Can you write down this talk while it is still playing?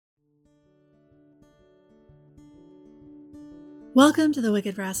Welcome to the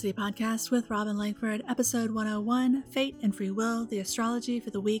Wicked Veracity Podcast with Robin Langford, episode 101, Fate and Free Will, the astrology for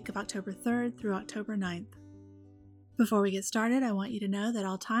the week of October 3rd through October 9th. Before we get started, I want you to know that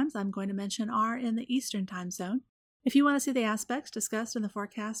all times I'm going to mention are in the Eastern time zone. If you want to see the aspects discussed in the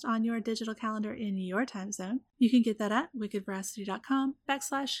forecast on your digital calendar in your time zone, you can get that at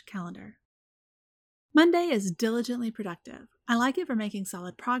wickedveracity.com/calendar. Monday is diligently productive. I like it for making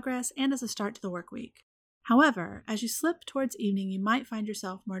solid progress and as a start to the work week. However, as you slip towards evening, you might find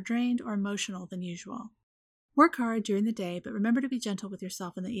yourself more drained or emotional than usual. Work hard during the day, but remember to be gentle with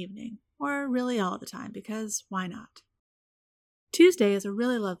yourself in the evening, or really all the time, because why not? Tuesday is a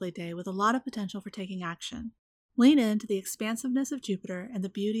really lovely day with a lot of potential for taking action. Lean into the expansiveness of Jupiter and the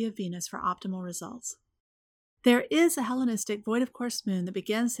beauty of Venus for optimal results. There is a Hellenistic void of course moon that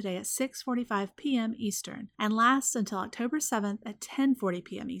begins today at 6:45 p.m. Eastern and lasts until October 7th at 10:40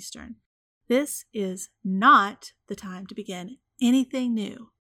 p.m. Eastern. This is not the time to begin anything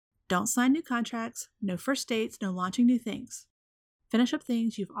new. Don't sign new contracts, no first dates, no launching new things. Finish up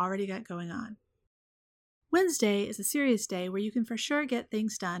things you've already got going on. Wednesday is a serious day where you can for sure get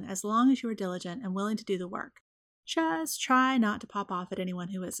things done as long as you are diligent and willing to do the work. Just try not to pop off at anyone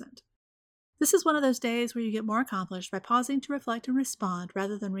who isn't. This is one of those days where you get more accomplished by pausing to reflect and respond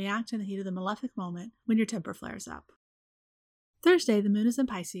rather than react in the heat of the malefic moment when your temper flares up. Thursday, the moon is in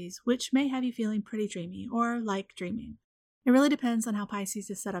Pisces, which may have you feeling pretty dreamy or like dreaming. It really depends on how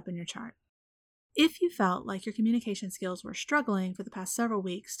Pisces is set up in your chart. If you felt like your communication skills were struggling for the past several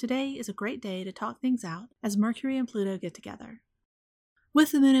weeks, today is a great day to talk things out as Mercury and Pluto get together.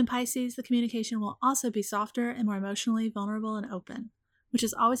 With the moon in Pisces, the communication will also be softer and more emotionally vulnerable and open, which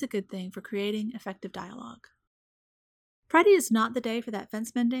is always a good thing for creating effective dialogue. Friday is not the day for that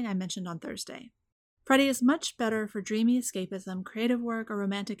fence mending I mentioned on Thursday. Friday is much better for dreamy escapism, creative work, or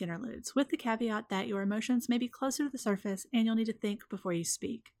romantic interludes, with the caveat that your emotions may be closer to the surface and you'll need to think before you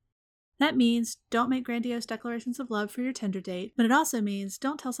speak. That means don't make grandiose declarations of love for your Tinder date, but it also means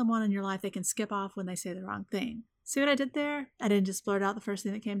don't tell someone in your life they can skip off when they say the wrong thing. See what I did there? I didn't just blurt out the first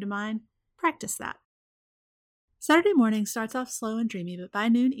thing that came to mind. Practice that. Saturday morning starts off slow and dreamy, but by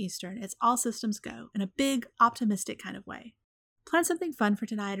noon Eastern, it's all systems go, in a big, optimistic kind of way. Plan something fun for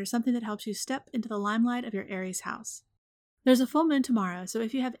tonight or something that helps you step into the limelight of your Aries house. There's a full moon tomorrow, so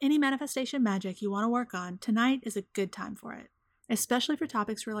if you have any manifestation magic you want to work on, tonight is a good time for it, especially for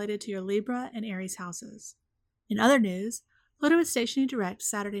topics related to your Libra and Aries houses. In other news, Pluto is stationing direct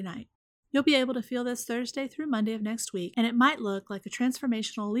Saturday night. You'll be able to feel this Thursday through Monday of next week, and it might look like a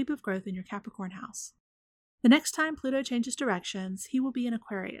transformational leap of growth in your Capricorn house. The next time Pluto changes directions, he will be in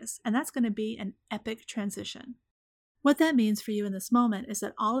Aquarius, and that's going to be an epic transition. What that means for you in this moment is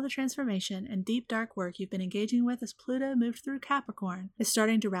that all of the transformation and deep dark work you've been engaging with as Pluto moved through Capricorn is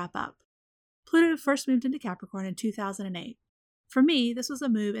starting to wrap up. Pluto first moved into Capricorn in 2008. For me, this was a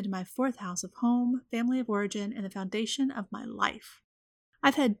move into my fourth house of home, family of origin, and the foundation of my life.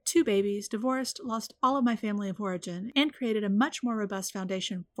 I've had 2 babies, divorced, lost all of my family of origin, and created a much more robust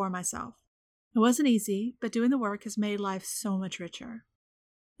foundation for myself. It wasn't easy, but doing the work has made life so much richer.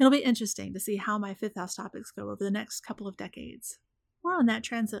 It'll be interesting to see how my 5th house topics go over the next couple of decades. More on that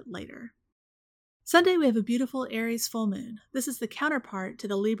transit later. Sunday, we have a beautiful Aries full moon. This is the counterpart to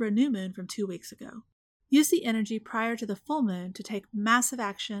the Libra new moon from 2 weeks ago. Use the energy prior to the full moon to take massive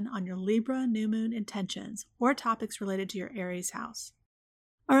action on your Libra new moon intentions or topics related to your Aries house.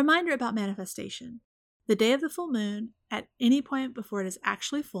 A reminder about manifestation. The day of the full moon, at any point before it is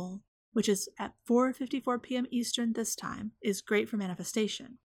actually full, which is at 4:54 p.m. Eastern this time, is great for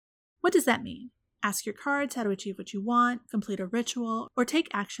manifestation. What does that mean? Ask your cards how to achieve what you want, complete a ritual, or take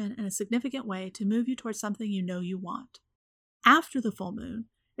action in a significant way to move you towards something you know you want. After the full moon,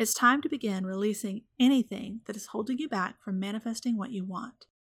 it's time to begin releasing anything that is holding you back from manifesting what you want.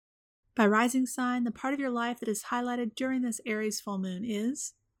 By rising sign, the part of your life that is highlighted during this Aries full moon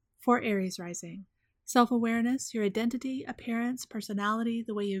is, for Aries rising, self-awareness, your identity, appearance, personality,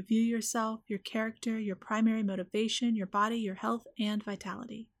 the way you view yourself, your character, your primary motivation, your body, your health, and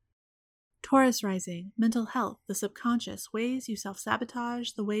vitality. Taurus rising, mental health, the subconscious, ways you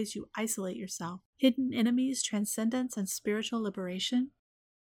self-sabotage, the ways you isolate yourself, hidden enemies, transcendence, and spiritual liberation.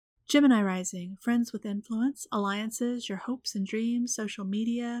 Gemini rising, friends with influence, alliances, your hopes and dreams, social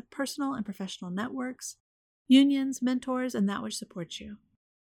media, personal and professional networks, unions, mentors, and that which supports you.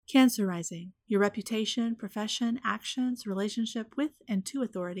 Cancer rising, your reputation, profession, actions, relationship with and to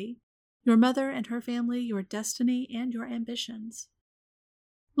authority, your mother and her family, your destiny, and your ambitions.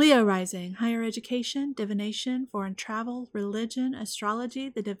 Leo rising, higher education, divination, foreign travel, religion, astrology,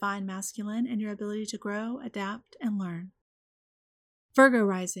 the divine masculine, and your ability to grow, adapt, and learn. Virgo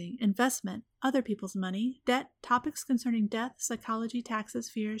rising, investment, other people's money, debt, topics concerning death, psychology, taxes,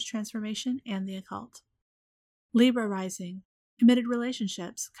 fears, transformation, and the occult. Libra rising, committed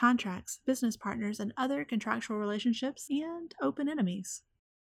relationships, contracts, business partners, and other contractual relationships, and open enemies.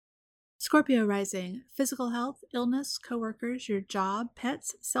 Scorpio rising, physical health, illness, coworkers, your job,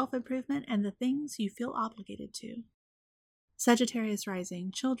 pets, self-improvement, and the things you feel obligated to. Sagittarius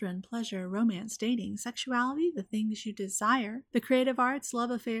rising, children, pleasure, romance, dating, sexuality, the things you desire, the creative arts, love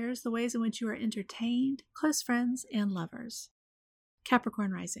affairs, the ways in which you are entertained, close friends, and lovers.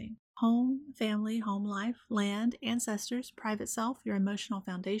 Capricorn rising, home, family, home life, land, ancestors, private self, your emotional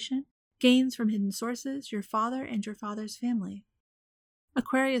foundation, gains from hidden sources, your father and your father's family.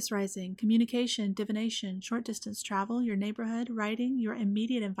 Aquarius rising, communication, divination, short distance travel, your neighborhood, writing, your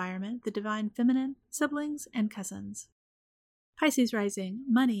immediate environment, the divine feminine, siblings, and cousins. Pisces rising,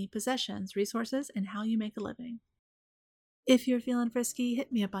 money, possessions, resources, and how you make a living. If you're feeling frisky,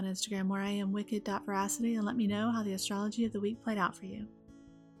 hit me up on Instagram where I am wicked.veracity and let me know how the astrology of the week played out for you.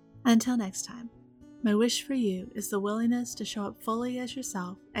 Until next time, my wish for you is the willingness to show up fully as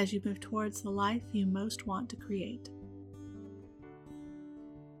yourself as you move towards the life you most want to create.